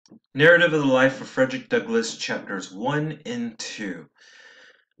Narrative of the Life of Frederick Douglass, chapters 1 and 2.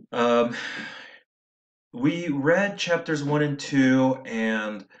 Um, we read chapters 1 and 2,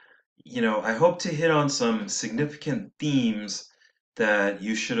 and I hope to hit on some significant themes that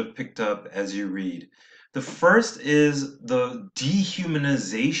you should have picked up as you read. The first is the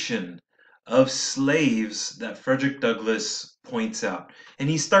dehumanization of slaves that Frederick Douglass points out. And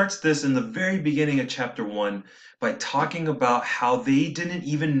he starts this in the very beginning of chapter 1 by talking about how they didn't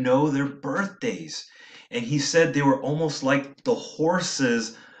even know their birthdays. And he said they were almost like the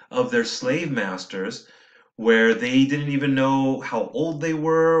horses of their slave masters, where they didn't even know how old they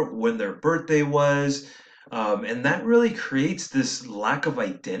were, when their birthday was. And that really creates this lack of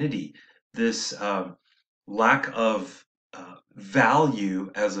identity, this lack of value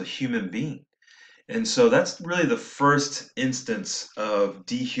as a human being. And so that's really the first instance of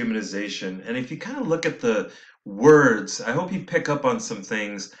dehumanization. And if you kind of look at the words, I hope you pick up on some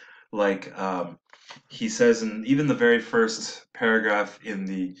things like he says in even the very first paragraph in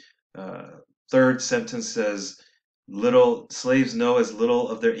the uh, third sentence says, little slaves know as little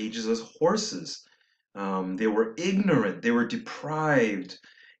of their ages as horses. They were ignorant, they were deprived,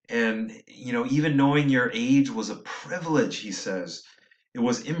 and even knowing your age was a privilege, he says. It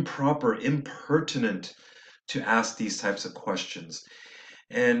was improper, impertinent to ask these types of questions.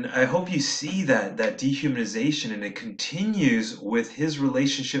 And I hope you see that dehumanization, and it continues with his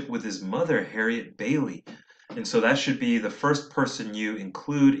relationship with his mother, Harriet Bailey. And so that should be the first person you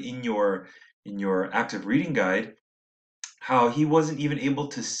include in your active reading guide. How he wasn't even able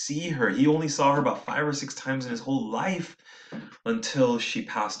to see her. He only saw her about 5 or 6 times in his whole life until she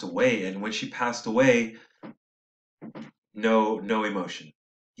passed away. And when she passed away, no emotion.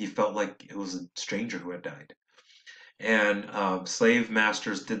 He felt like it was a stranger who had died. And slave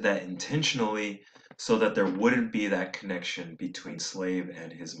masters did that intentionally so that there wouldn't be that connection between slave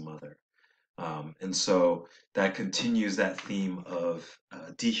and his mother. And so that continues that theme of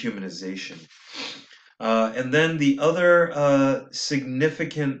dehumanization. And then the other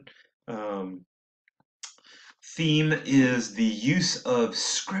significant um, theme is the use of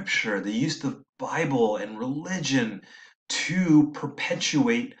scripture, the use of Bible and religion to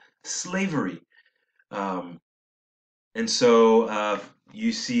perpetuate slavery. Um, and so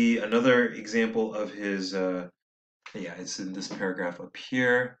you see another example of his, yeah, it's in this paragraph up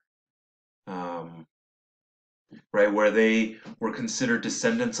here, um, right, where they were considered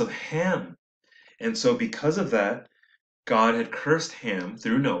descendants of Ham. And so because of that, God had cursed Ham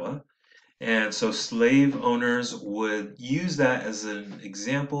through Noah. And so slave owners would use that as an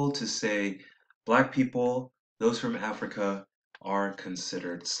example to say black people, those from Africa, are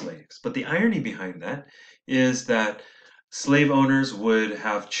considered slaves. But the irony behind that is that slave owners would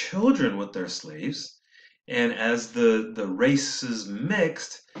have children with their slaves. And as the races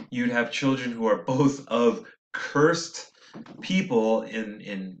mixed, you'd have children who are both of cursed people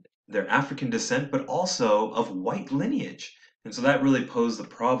in their African descent, but also of white lineage. And so that really posed the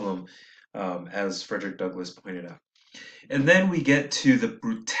problem, as Frederick Douglass pointed out. And then we get to the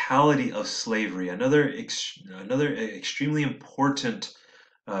brutality of slavery, another extremely important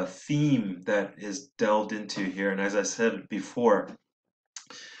theme that is delved into here. And as I said before,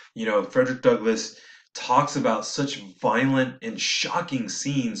 Frederick Douglass talks about such violent and shocking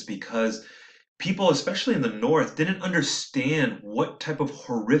scenes because people, especially in the North, didn't understand what type of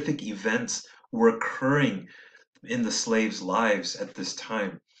horrific events were occurring in the slaves' lives at this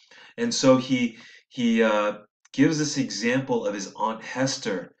time. And so he gives this example of his aunt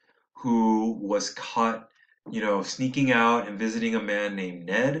Hester, who was caught, sneaking out and visiting a man named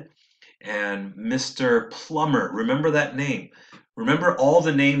Ned and Mr. Plummer. Remember that name. Remember all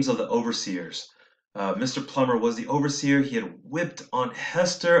the names of the overseers. Mr. Plummer was the overseer. He had whipped Aunt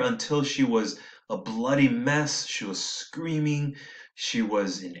Hester until she was a bloody mess. She was screaming. She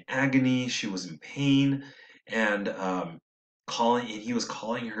was in agony. She was in pain. And he was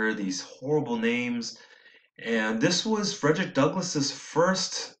calling her these horrible names. And this was Frederick Douglass's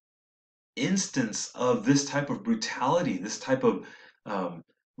first instance of this type of brutality, this type of um,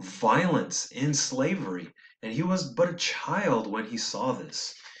 violence in slavery. And he was but a child when he saw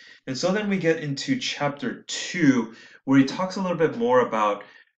this. And so then we get into chapter 2, where he talks a little bit more about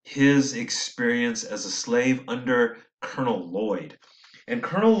his experience as a slave under Colonel Lloyd. And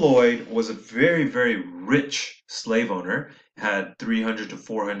Colonel Lloyd was a very, very rich slave owner, had 300 to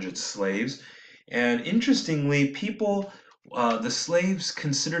 400 slaves. And interestingly, the slaves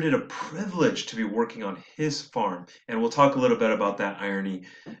considered it a privilege to be working on his farm. And we'll talk a little bit about that irony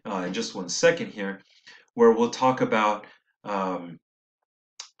in just one second here, where we'll talk about um,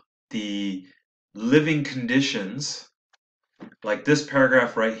 the living conditions Like this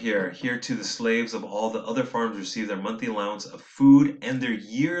paragraph right here, here too the slaves of all the other farms receive their monthly allowance of food and their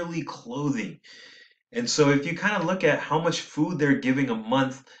yearly clothing. And so if you kind of look at how much food they're giving a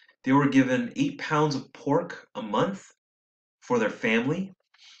month, they were given 8 pounds of pork a month for their family,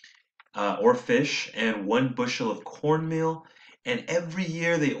 or fish, and 1 bushel of cornmeal. And every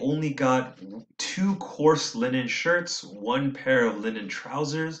year they only got 2 coarse linen shirts, 1 pair of linen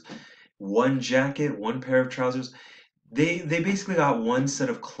trousers, 1 jacket, 1 pair of trousers. They basically got 1 set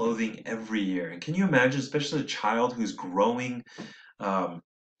of clothing every year. And can you imagine, especially a child who's growing, um,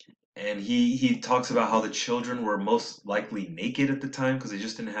 and he talks about how the children were most likely naked at the time because they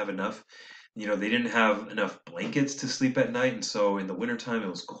just didn't have enough. They didn't have enough blankets to sleep at night, and so in the wintertime it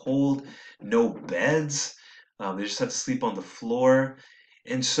was cold, no beds. They just had to sleep on the floor.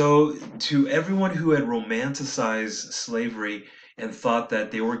 And so, to everyone who had romanticized slavery and thought that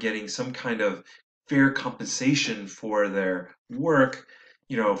they were getting some kind of fair compensation for their work,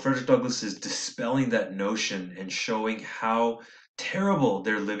 Frederick Douglass is dispelling that notion and showing how terrible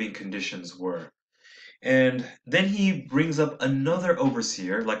their living conditions were. And then he brings up another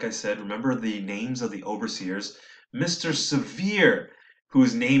overseer. Like I said, remember the names of the overseers. Mr. Severe, who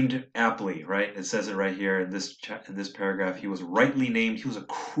is named aptly, right? It says it right here in this paragraph. He was rightly named. He was a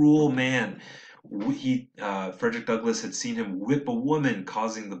cruel man. Frederick Douglass had seen him whip a woman,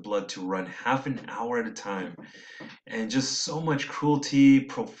 causing the blood to run half an hour at a time, and just so much cruelty,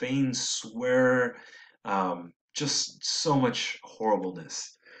 profane swear, just so much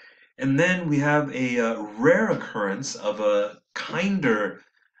horribleness. And then we have a rare occurrence of a kinder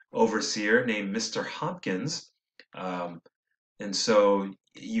overseer named Mr. Hopkins. Um, and so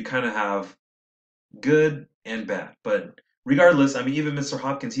you kind of have good and bad. But regardless, I mean, even Mr.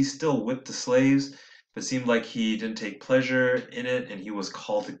 Hopkins, he still whipped the slaves, but seemed like he didn't take pleasure in it, and he was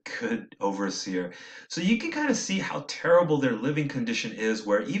called a good overseer. So you can kind of see how terrible their living condition is,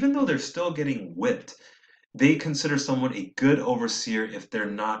 where even though they're still getting whipped, they consider someone a good overseer if they're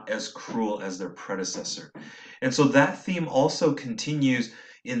not as cruel as their predecessor. And so that theme also continues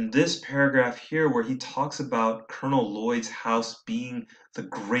in this paragraph here, where he talks about Colonel Lloyd's house being the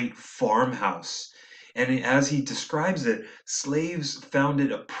great farmhouse. And as he describes it, slaves found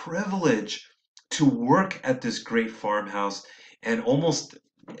it a privilege to work at this great farmhouse, and almost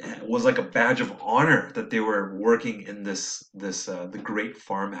was like a badge of honor that they were working in the great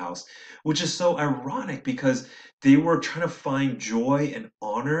farmhouse, which is so ironic because they were trying to find joy and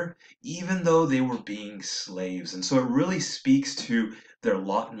honor even though they were being slaves. And so it really speaks to their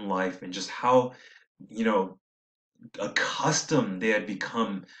lot in life and just how, you know, accustomed they had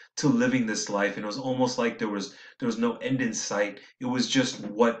become to living this life, and it was almost like there was no end in sight. It was just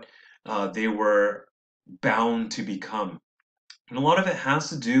what they were bound to become. And a lot of it has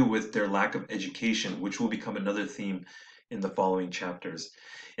to do with their lack of education, which will become another theme in the following chapters.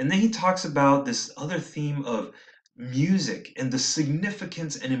 And then he talks about this other theme of music and the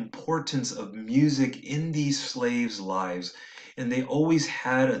significance and importance of music in these slaves' lives. And they always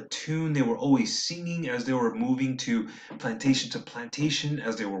had a tune, they were always singing as they were moving to plantation,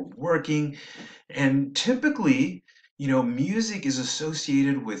 as they were working. And typically, music is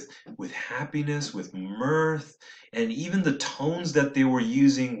associated with happiness, with mirth, and even the tones that they were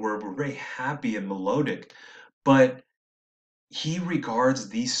using were very happy and melodic. But he regards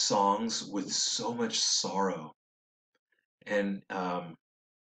these songs with so much sorrow. And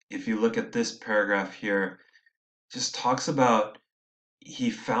if you look at this paragraph here, just talks about he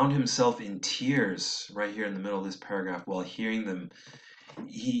found himself in tears right here in the middle of this paragraph while hearing them.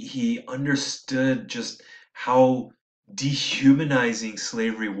 He understood just how dehumanizing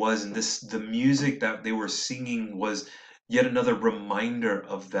slavery was, and the music that they were singing was yet another reminder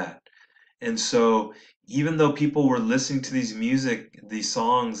of that. And so even though people were listening to these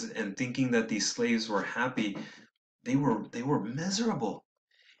songs and thinking that these slaves were happy, they were miserable.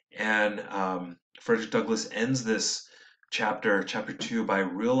 And Frederick Douglass ends this chapter 2, by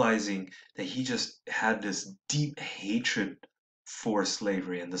realizing that he just had this deep hatred for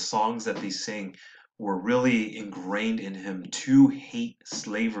slavery, and the songs that they sang were really ingrained in him to hate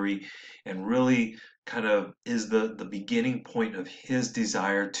slavery, and really kind of is the beginning point of his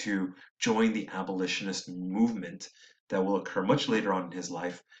desire to join the abolitionist movement that will occur much later on in his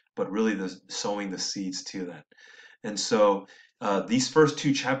life, but really sowing the seeds to that. And so these first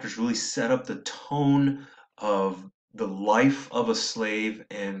 2 chapters really set up the tone of the life of a slave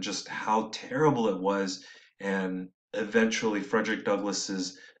and just how terrible it was, and eventually Frederick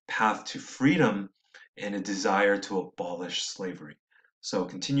Douglass's path to freedom and a desire to abolish slavery. So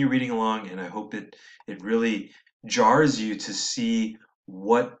continue reading along, and I hope it really jars you to see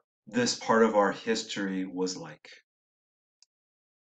what this part of our history was like.